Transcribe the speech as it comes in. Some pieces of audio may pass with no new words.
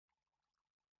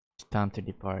Time to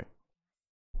depart.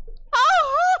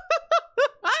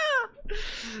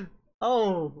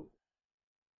 Oh,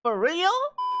 for real?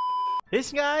 Hey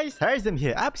guys, Harissm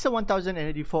here. Episode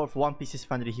 1084 of One Piece is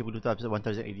finally here with episode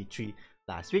 1083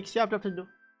 last week. So you have to do.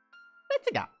 Let's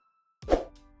go.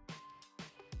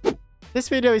 This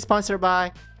video is sponsored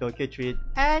by Tokyo Treat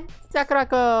and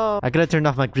Sakurako. I gotta turn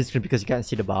off my green screen because you can't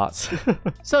see the box.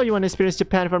 So you want to experience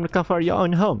Japan from the comfort of your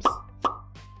own homes?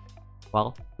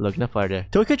 Well, look no further.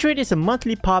 Tokyo Treat is a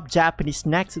monthly pop Japanese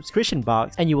snack subscription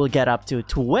box, and you will get up to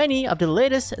 20 of the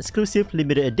latest exclusive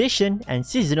limited edition and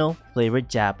seasonal flavored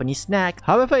Japanese snacks.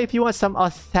 However, if you want some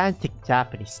authentic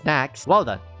Japanese snacks, well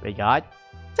done, we got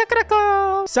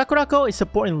Sakurako! Sakurako is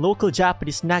supporting local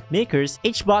Japanese snack makers.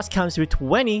 Each box comes with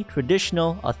 20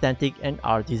 traditional, authentic, and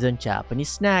artisan Japanese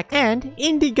snacks and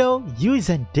indigo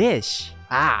yuzu dish.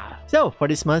 So for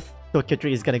this month, Tokyo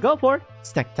Treat is gonna go for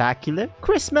Snacktacular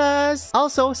Christmas!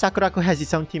 Also, Sakurako has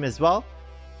its own theme as well.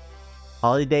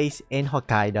 Holidays in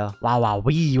Hokkaido.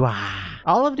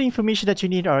 All of the information that you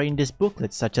need are in this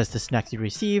booklet, such as the snacks you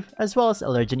receive, as well as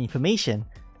allergen information.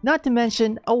 Not to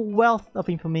mention a wealth of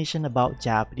information about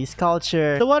Japanese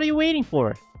culture. So what are you waiting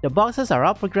for? The boxes are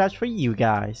up for grabs for you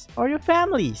guys or your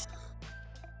families.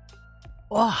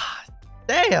 Oh,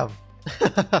 damn!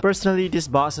 Personally, these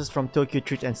boxes from Tokyo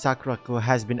Treat and Sakurako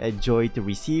has been a joy to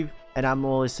receive, and I'm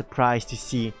always surprised to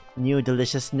see new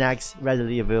delicious snacks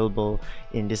readily available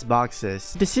in these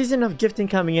boxes. The season of gifting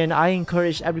coming in, I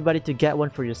encourage everybody to get one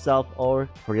for yourself or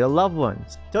for your loved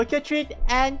ones. Tokyo Treat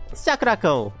and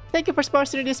Sakurako, thank you for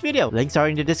sponsoring this video. Links are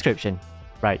in the description.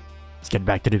 Right, let's get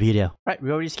back to the video. Right,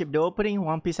 we already skipped the opening.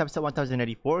 One Piece episode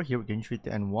 1084. Here we're going to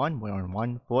end 1. We're on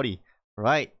 140.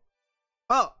 Right.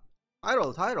 Oh!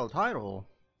 Title.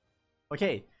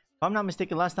 Okay, if I'm not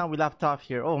mistaken, last time we left off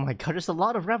here. Oh my god, there's a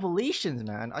lot of revelations,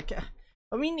 man.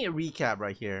 We need a recap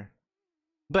right here.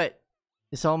 But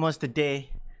it's almost the day.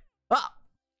 Oh,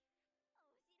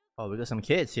 we got some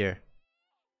kids here.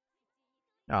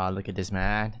 Oh, look at this,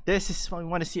 man. This is what we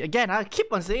want to see. Again, I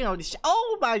keep on saying all this.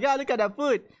 Oh my god, look at that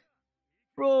food.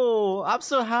 Bro, I'm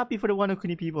so happy for the Wano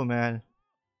Kuni people, man.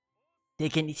 They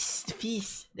can eat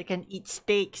feast. They can eat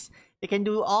steaks. They can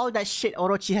do all that shit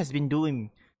Orochi has been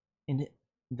doing in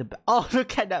the oh,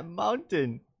 look at that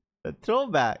mountain. The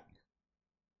throwback.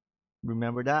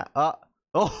 Remember that?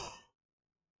 Oh,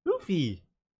 Luffy.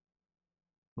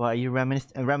 What, are you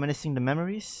reminiscing the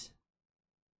memories? Is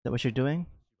that what you're doing?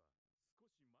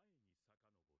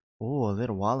 Oh, a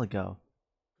little while ago.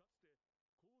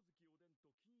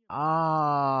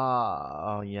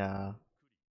 Oh yeah.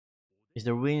 It's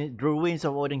the ruins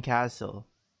of Odin Castle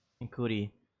in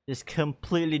Kuri. Just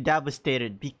completely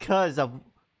devastated because of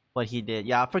what he did.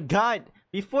 Yeah, I forgot.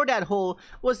 Before that whole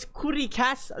was Kuri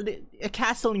Castle, a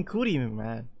castle in Kuri,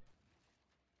 man.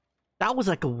 That was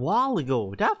like a while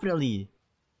ago, definitely.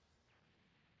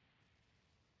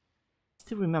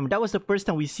 Still remember, that was the first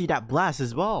time we see that blast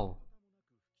as well.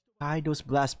 Kaido's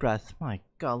blast breath. My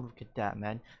god, look at that,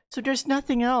 man. So there's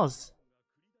nothing else.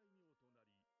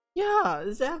 Yeah,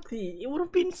 exactly. It would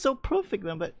have been so perfect,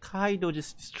 man, but Kaido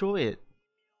just destroyed it.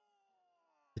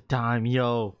 The time,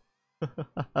 yo.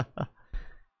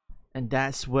 And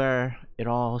that's where it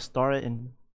all started,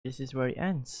 and this is where it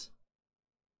ends.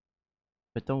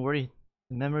 But don't worry,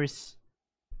 the memories.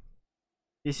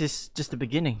 This is just the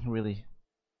beginning, really.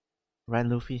 Right,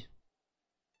 Luffy?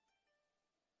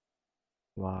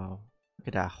 Wow. Look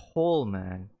at that hole,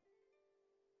 man.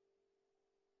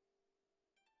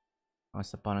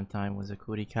 Once upon a time was a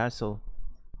Kuri castle.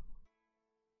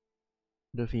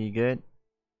 Luffy, you good?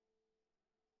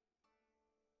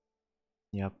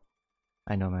 Yep.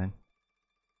 I know, man.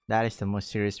 That is the most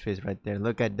serious face right there.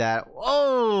 Look at that.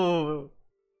 Whoa!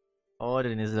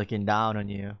 Odin is looking down on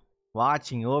you.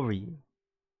 Watching over you.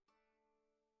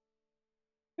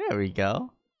 There we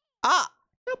go.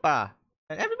 Super!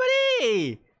 And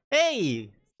everybody! Hey!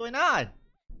 What's going on?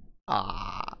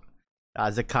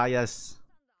 Azakaya's.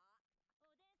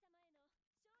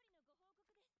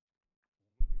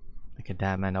 Look at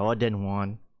that, man. Odin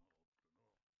won.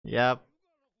 Yep.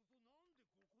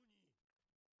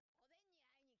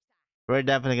 We're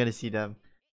definitely gonna see them.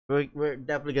 We're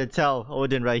definitely gonna tell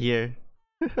Odin right here.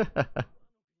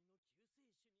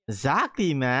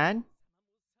 Exactly, man.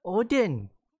 Odin.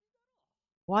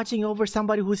 Watching over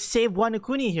somebody who saved Wano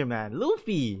Kuni here, man.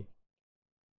 Luffy.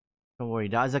 Don't worry,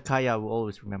 the Azakaya will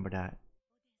always remember that.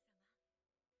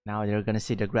 Now they're gonna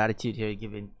see the gratitude here,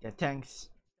 giving the thanks.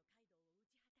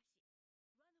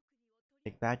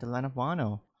 Take back the land of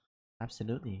Wano.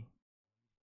 Absolutely.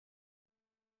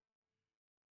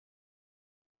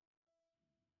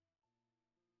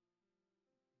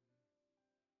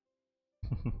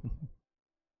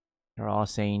 They're all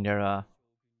saying their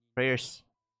prayers.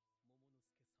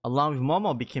 Along with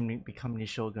Momo becoming the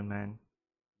shogun, man.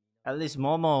 At least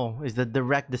Momo is the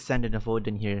direct descendant of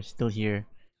Odin here, still here.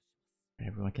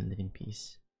 Everyone can live in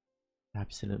peace.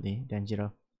 Absolutely,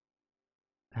 Denjiro.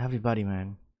 Everybody,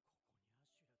 man.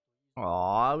 Oh,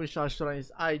 I wish Ashura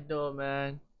is idol,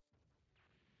 man.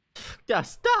 Yeah,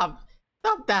 stop!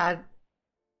 Stop that!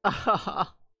 I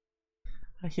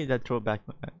hate that throwback,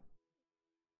 man.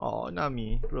 Oh, not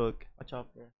me. Rook, a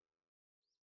chopper.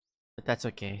 But that's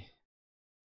okay.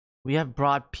 We have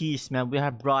brought peace, man. We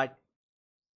have brought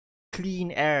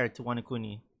clean air to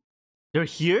Wanakuni. They're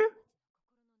here?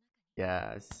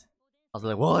 Yes. I was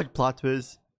like, what? Plot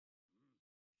twist?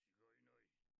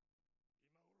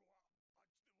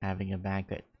 Having a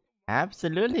banquet.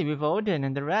 Absolutely, with Odin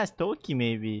and the rest. Toki,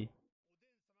 maybe.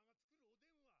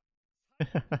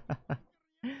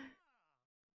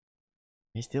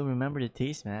 I still remember the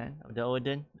taste, man, of the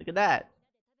Odin. Look at that.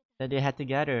 That they had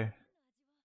together.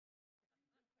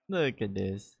 Look at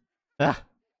this. Ah.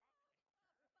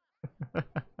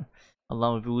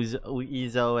 Along with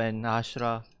Izo and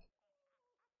Ashura.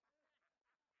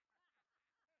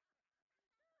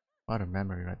 What a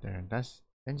memory right there. That's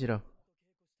Denjiro.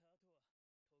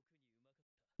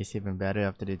 He's even better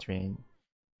after the train.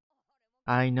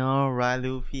 I know, right,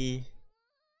 Luffy?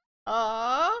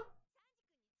 Ah,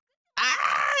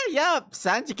 yup.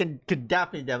 Sanji could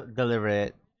definitely deliver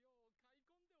it.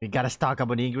 We gotta stock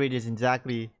up on the ingredients,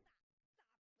 exactly.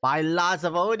 Buy lots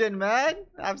of Odin, man.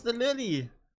 Absolutely.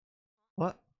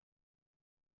 What?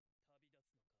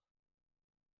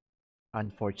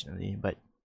 Unfortunately, but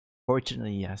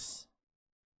fortunately, yes.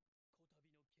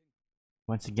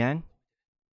 Once again.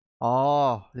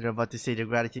 Oh, they're about to say their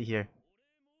gratitude here.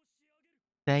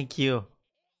 Thank you.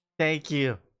 Thank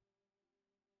you.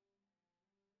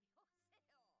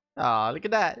 Oh, look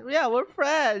at that. Yeah, we're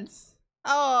friends.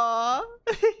 Oh.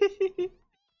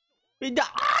 We got.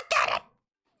 Oh, get it!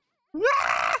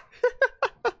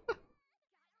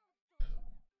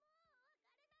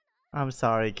 I'm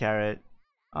sorry, Carrot.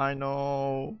 I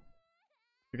know.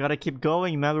 We gotta keep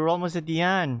going, man. We're almost at the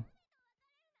end.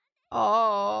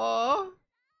 Oh.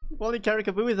 If only Carrot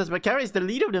could be with us, but Carrot is the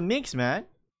leader of the mix, man.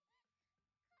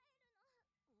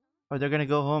 Or they're gonna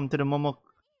go home to the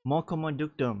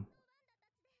Mokomodukdom.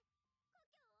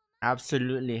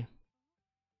 Absolutely.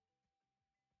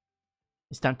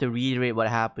 It's time to reiterate what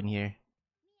happened here.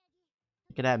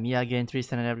 Look at that, Miyagi and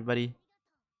Tristan and everybody.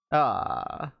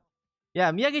 Ah.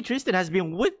 Yeah, Miyagi Tristan has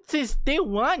been with since day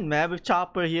one, man, with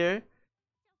Chopper here.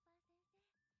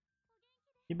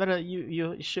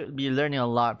 You should be learning a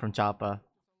lot from Chopper.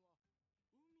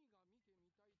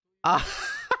 Ah.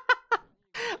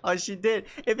 Oh, she did.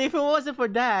 If it wasn't for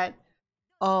that,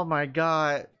 oh my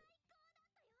god.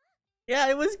 Yeah,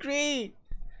 it was great.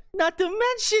 Not to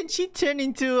mention, she turned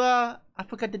into I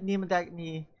forgot the name of that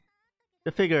the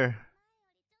figure.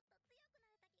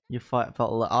 You felt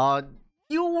oh,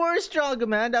 you were stronger,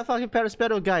 man. That fucking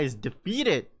Perospero guy is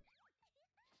defeated.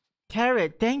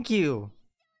 Carrot, thank you.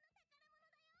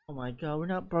 Oh my god, we're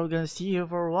not probably gonna see you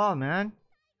for a while, man.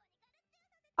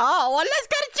 Oh, well, let's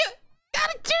gotta chew.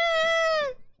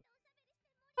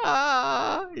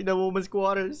 Ah, in the woman's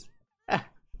quarters.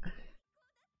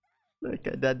 Look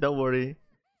at that, don't worry.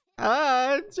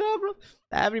 Ah, bro.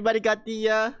 Everybody got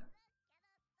the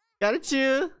gotta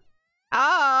chew.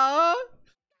 Ah,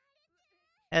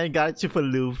 and gotta chew for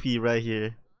Luffy right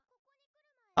here.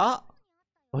 Ah,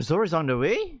 oh, Zoro's on the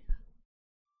way.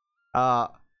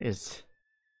 Is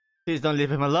please don't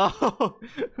leave him alone.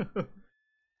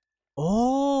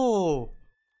 Oh,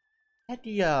 at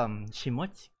the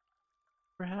Shimotsu,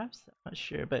 perhaps. I'm not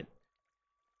sure, but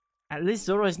at least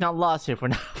Zoro is not lost here for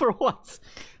now, for once.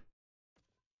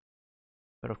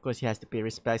 But of course, he has to pay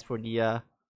respects for the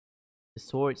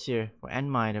swords here for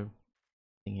Enmine of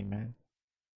thingy, man.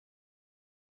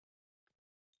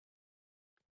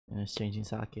 And it's changing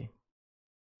sake.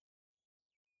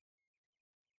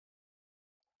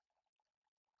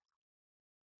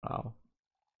 Wow.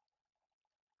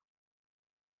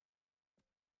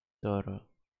 Zoro.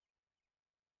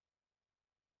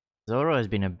 Zoro has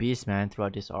been a beast, man,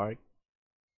 throughout this arc.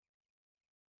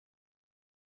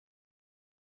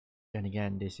 Then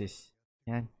again, this is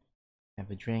man.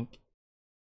 Have a drink.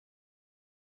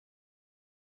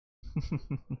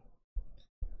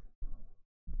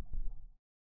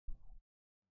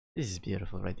 This is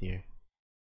beautiful right here.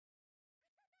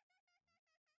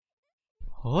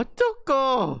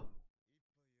 Otoko!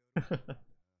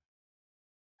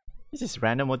 This is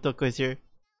random Otoko is here.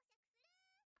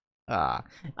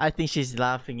 I think she's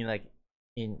laughing like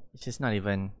she's not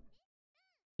even.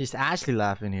 She's actually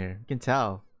laughing here. You can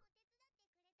tell.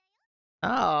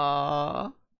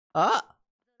 Oh. Ah!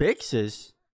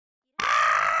 Pixes.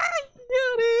 Ah!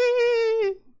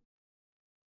 Yuri!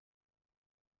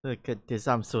 Look at this.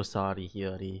 I'm so sorry,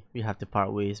 Yuri. We have to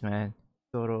part ways, man.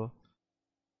 Zoro.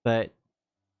 But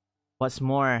what's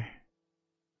more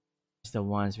is the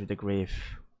ones with the grave.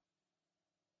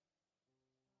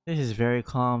 This is very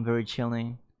calm, very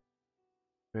chilling,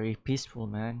 very peaceful,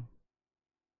 man.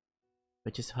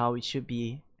 Which is how it should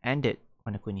be ended,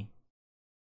 Wanakuni.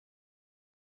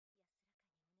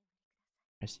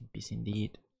 Rest in peace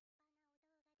indeed.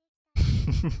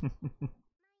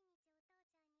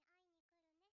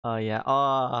 Oh yeah.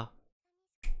 Oh,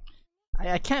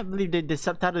 I can't believe that the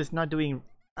subtitle is not doing.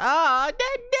 Ah,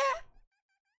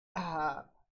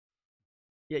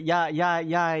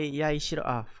 yeah. I should.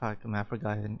 Oh fuck, man, I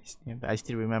forgot his name, but I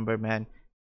still remember, man.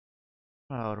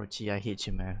 Oh, Orochi, I hate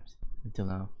you, man. Until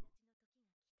now.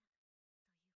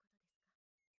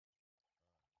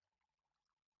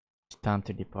 It's time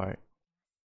to depart.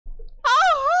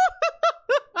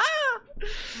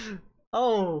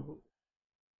 Oh,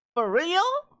 for real?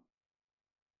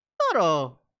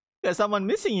 Toro, got someone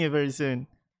missing you very soon.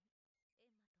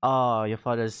 Oh, your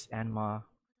father's Anma.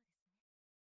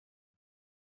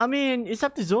 I mean, it's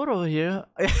up to Zoro here.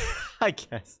 I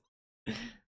guess.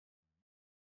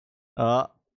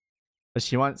 But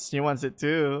she wants it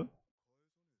too.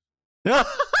 You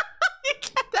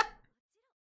get that?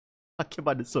 Talk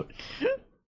about the sword.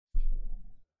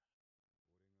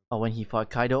 Oh, when he fought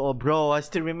Kaido. Oh, bro, I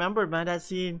still remember, man, that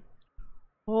scene.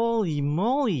 Holy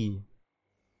moly.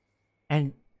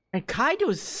 And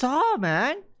Kaido saw,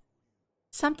 man.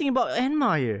 Something about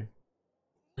Enma here.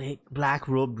 Black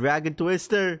robe dragon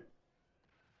twister.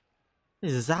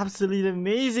 This is absolutely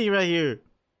amazing right here.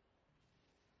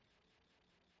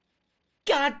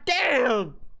 God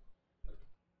damn.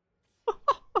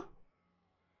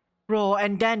 Bro,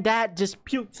 and then that just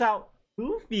pukes out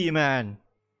Luffy, man.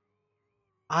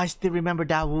 I still remember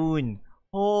that wound.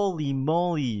 Holy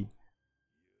moly.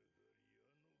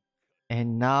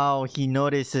 And now he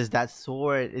notices that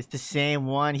sword is the same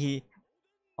one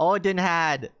Odin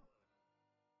had.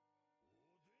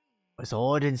 It's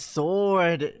Odin's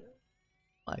sword.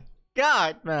 My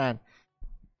god, man.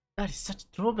 That is such a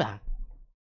throwback.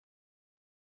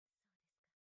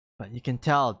 But you can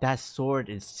tell that sword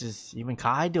is just... Even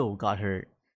Kaido got hurt.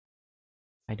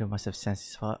 Kaido must have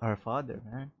sensed her father,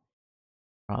 man.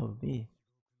 Probably.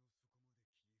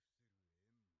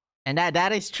 And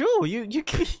that is true. You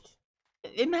can...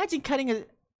 Imagine cutting a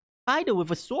Kaido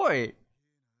with a sword.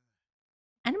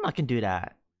 Anima can do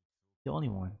that. The only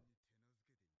one.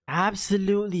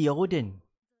 Absolutely Odin.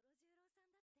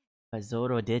 But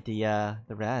Zoro did the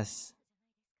rest.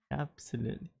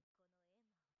 Absolutely.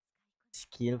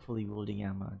 Skillfully wielding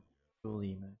Emma.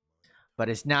 Truly, man. But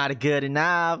it's not good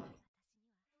enough.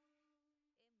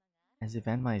 As if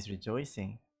Enma is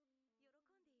rejoicing.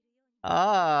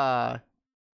 Ah,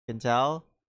 can tell.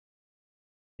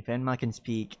 If Enma can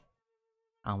speak,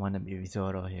 I want to be with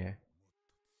Zoro here.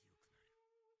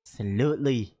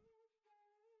 Absolutely.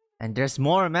 And there's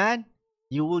more, man.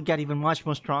 You will get even much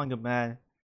more stronger, man.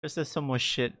 There's just some more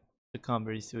shit to come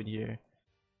very soon here.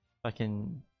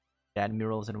 Fucking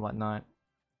admirals and whatnot.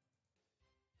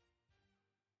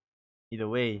 Either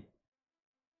way,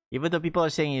 even though people are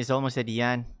saying it's almost at the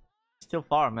end, still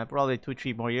far, man. Probably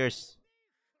 2-3 more years.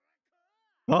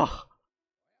 Oh,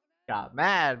 got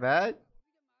mad, man.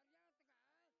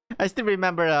 I still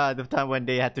remember the time when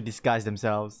they had to disguise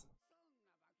themselves.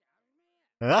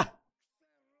 Huh?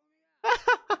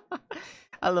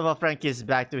 I love how Frankie is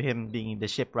back to him being the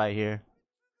ship right here.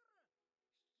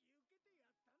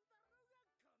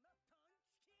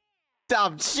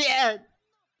 Dumb shit!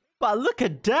 But look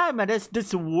at that, man.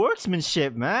 That's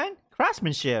workmanship, man.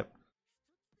 Craftsmanship.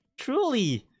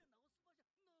 Truly.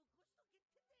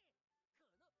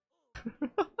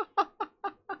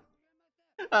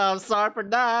 I'm sorry for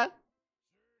that.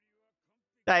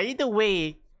 Either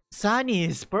way, Sunny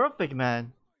is perfect,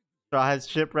 man. STRAWHATS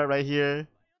shipwreck right here.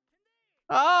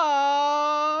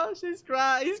 Oh, she's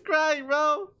crying. He's crying,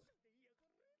 bro.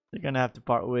 They're gonna have to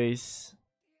part ways.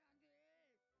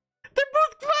 They're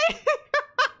both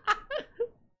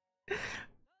crying.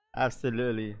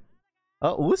 Absolutely.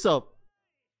 Oh, Usopp.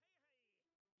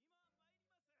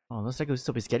 Oh, looks like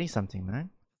Usopp is getting something, man.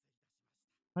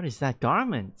 What is that?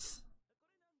 Garments.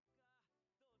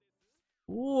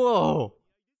 Whoa.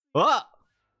 Oh.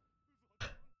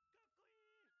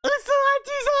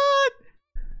 Usopp,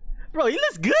 bro, he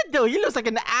looks good though. He looks like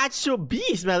an actual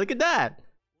beast, man. Look at that.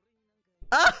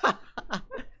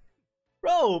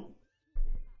 Bro.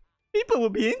 People will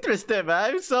be interested,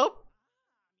 man. So.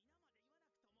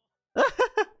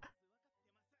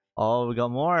 Oh, we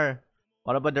got more.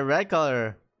 What about the red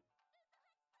color?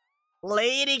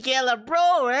 Lady Killer,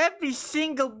 bro. Every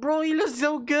single bro, you look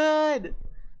so good.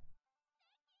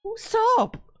 What's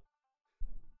up?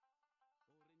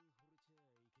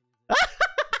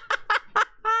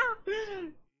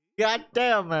 God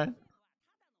damn, man.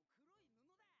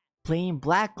 Plain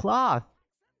black cloth.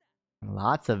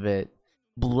 Lots of it.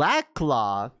 Black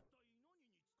cloth?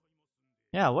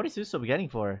 Yeah, what is Usopp getting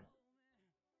for?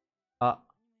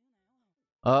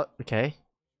 Okay.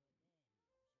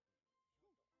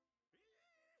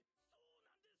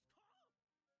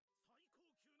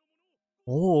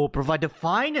 Oh, provide the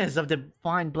finest of the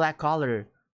fine black collar.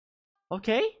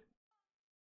 Okay.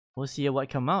 We'll see what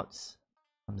comes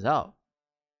out.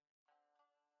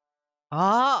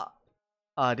 Ah!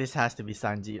 Oh, this has to be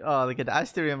Sanji. Oh, look at that. I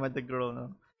still remember the girl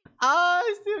now. Ah,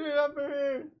 I still remember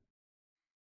her.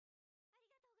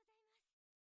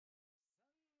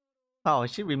 Oh,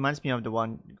 she reminds me of the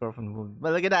one girl from the movie.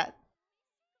 But look at that.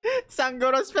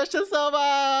 Sangoro special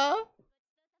soba!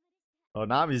 Oh,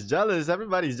 Nami's jealous.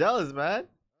 Everybody's jealous, man.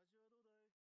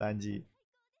 Sanji.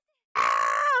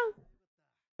 Ah!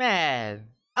 Man.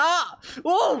 Ah!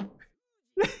 Oh!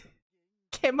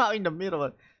 Came out in the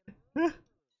middle.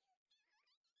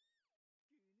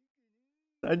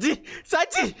 Sanji!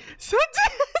 Sanji! Sanji!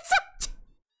 Sanji!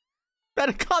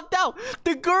 Better calm down!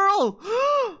 The girl!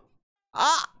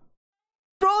 Ah!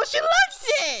 Bro, she likes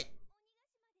it!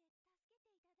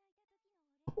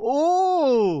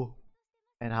 Oh!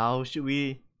 And how should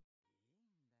we...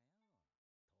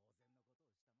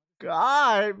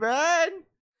 God, man!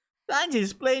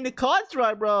 Sanji's playing the cards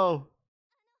right, bro.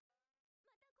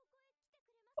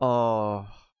 Oh.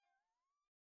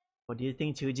 What do you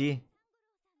think, Chuji?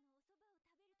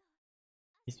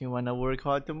 Makes me wanna work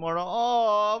hard tomorrow.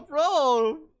 Oh,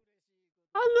 bro!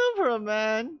 I love her,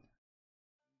 man.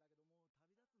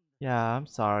 Yeah, I'm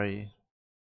sorry.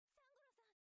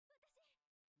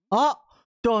 Oh!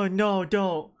 Don't, no,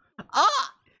 don't.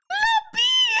 Ah!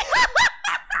 Lumpy!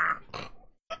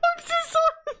 I'm so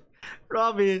sorry.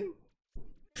 Robin.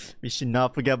 We should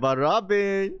not forget about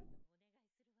Robin.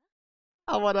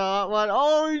 I wanna,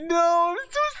 oh no, I'm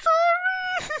so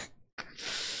sorry.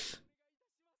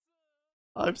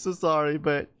 I'm so sorry,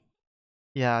 but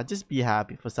yeah, just be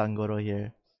happy for Sangoro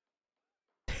here.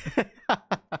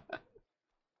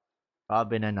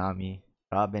 Robin and Nami.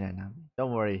 Robin and Nami.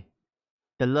 Don't worry.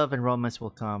 The love and romance will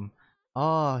come.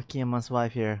 Oh, Kiyamon's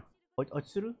wife here.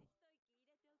 Otsuru?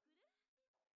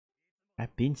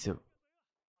 Pinsu.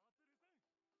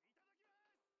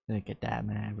 Look at that,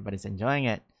 man. Everybody's enjoying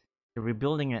it. They're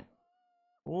rebuilding it.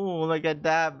 Oh, look at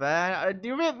that, man. Do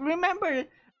you remember?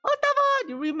 Oh, Tama! Do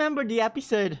you remember the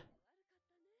episode?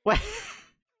 When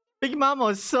Big Mom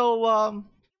was so,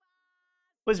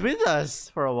 was with us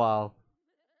for a while.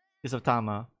 Because of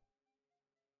Tama.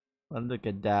 Well, look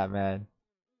at that, man.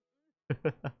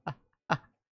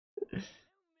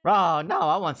 Bro, no,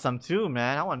 I want some too,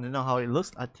 man. I want to know how it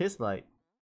looks, tastes like.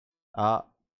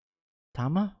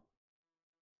 Tama?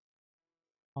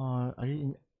 Oh, are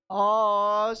you?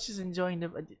 Oh, she's enjoying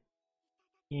the.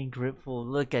 Being grateful.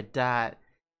 Look at that.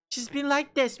 She's been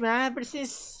like this, man. But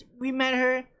since we met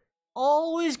her,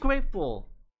 always grateful.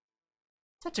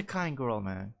 Such a kind girl,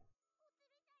 man.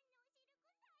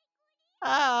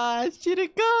 Ah,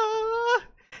 Shiriko.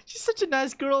 She's such a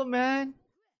nice girl, man.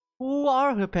 Who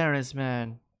are her parents,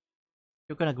 man?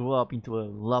 You're gonna grow up into a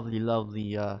lovely,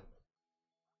 lovely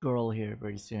girl here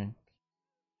very soon.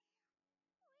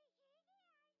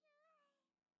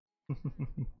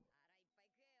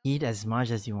 Eat as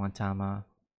much as you want, Tama.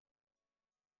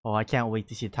 Oh, I can't wait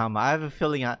to see Tama. I have a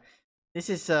feeling this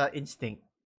is instinct.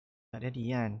 But at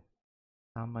the end,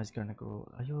 Tama is gonna go.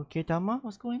 Are you okay, Tama?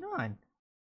 What's going on?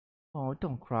 Oh,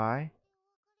 don't cry.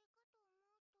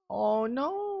 Oh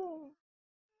no.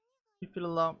 You feel a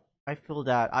lump. I feel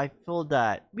that. I feel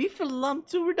that. We feel a lump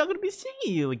too. We're not gonna be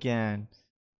seeing you again.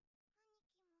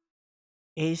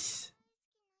 Ace.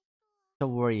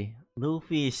 Don't worry.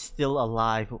 Luffy is still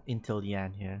alive until the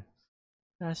end here.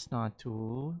 That's not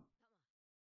true.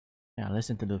 Yeah,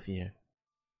 listen to Luffy here.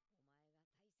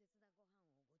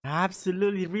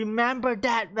 Absolutely. Remember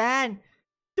that, man.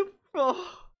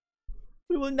 Oh,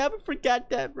 we will never forget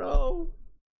that, bro.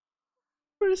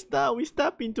 First time we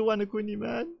stepped into Wano Kuni,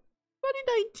 man.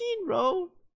 2019, bro.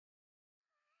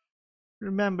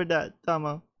 Remember that,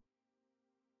 Tama.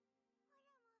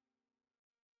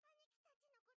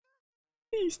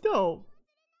 Please don't.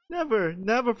 Never,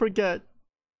 never forget.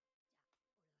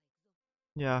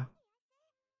 Yeah.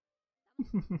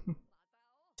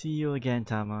 See you again,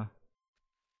 Tama.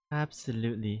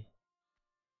 Absolutely.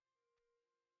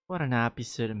 What an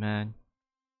episode, man.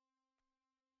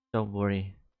 Don't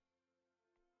worry.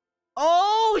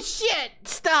 Oh shit!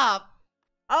 Stop!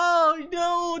 Oh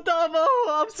no, Tama!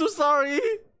 I'm so sorry.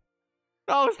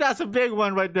 Oh, that's a big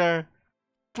one right there.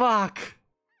 Fuck.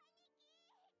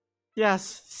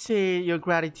 Yes, say your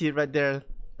gratitude right there,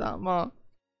 Tama.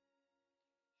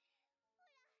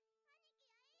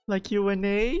 Like you and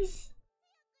Ace?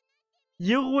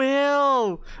 You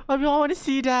will! Oh, we all want to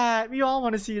see that. We all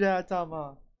want to see that,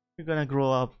 Tama. You're gonna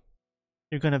grow up.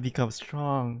 You're gonna become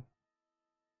strong.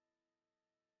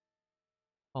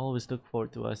 Always look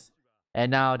forward to us.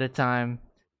 And now the time,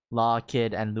 Law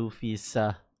Kid and Luffy's.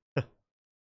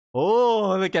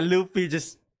 Oh, look at Luffy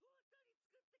just.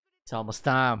 It's almost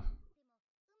time.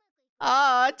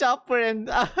 Ah, Chopper and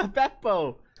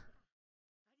Beppo.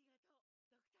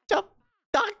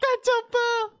 Doctor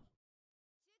Chopper.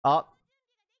 Oh,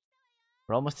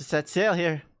 we're almost to set sail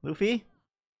here, Luffy.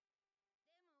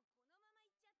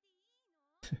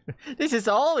 This is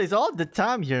always all the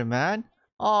time here, man.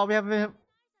 Oh, we have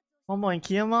Momo and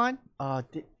Kiyomon. Oh,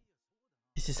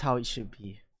 this is how it should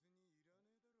be.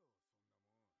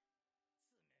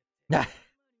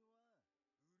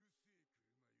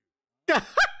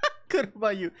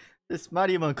 Kuromayu. This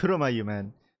Mariamon Kuromayu,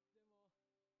 man.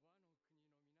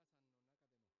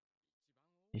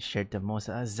 He shared the most.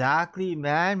 Exactly,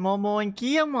 man. Momo and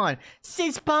Kiyomon.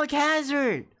 6 Punk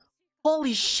Hazard.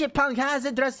 Holy shit, Punk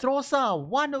Hazard, Dressrosa.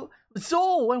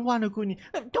 Zo and Wano Kuni.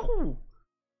 No.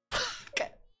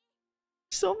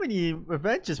 So many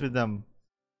adventures with them.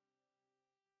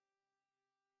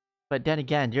 But then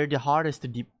again, they're the hardest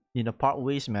to part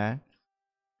ways, man.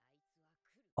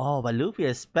 Oh, but Luffy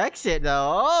expects it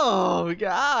though. Oh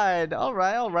god.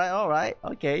 Alright.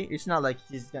 Okay. It's not like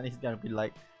he's gonna be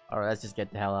like, alright, let's just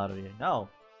get the hell out of here. No.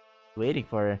 Waiting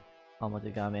for Momo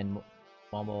to come and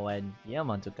Momo and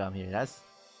Yaemon to come here. That's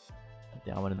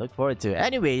something I want to look forward to.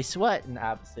 Anyways, what an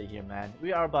episode here, man.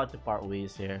 We are about to part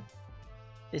ways here.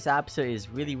 This episode is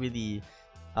really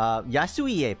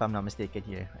Yasuie, if I'm not mistaken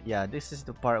here. Yeah, this is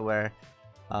the part where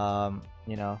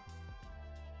you know,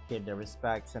 give the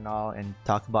respects and all and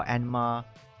talk about Enma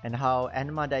and how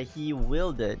Enma that he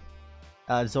wielded,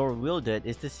 Zoro wielded,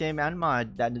 is the same Enma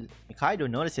that Kaido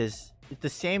notices. It's the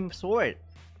same sword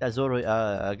that Zoro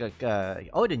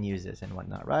Oden uses and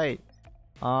whatnot, right?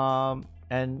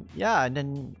 And yeah, and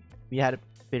then we had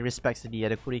pay respects to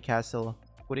the Kuri Castle,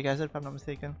 if I'm not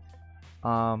mistaken.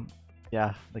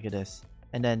 Yeah, look at this.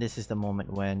 And then this is the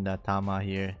moment when Tama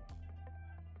here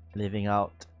living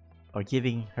out or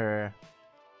giving her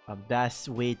best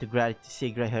way to say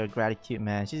her gratitude,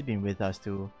 man. She's been with us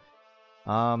too.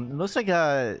 Looks like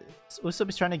Usopp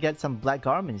is trying to get some black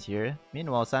garments here.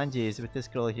 Meanwhile, Sanji is with this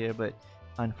girl here, but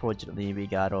unfortunately we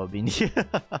got Robin here.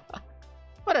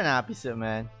 What an episode,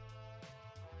 man.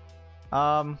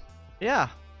 Yeah.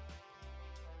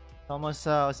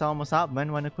 It's almost up,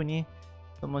 man. Wano Kuni.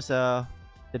 Almost the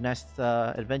next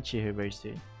adventure here very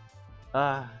soon.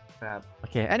 Crap.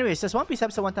 Okay, anyways, that's One Piece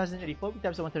episode 1084.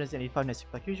 Episode 1085 next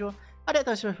week like usual.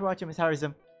 Thanks for watching. Miss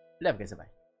Harissm. Love you guys.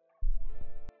 Bye.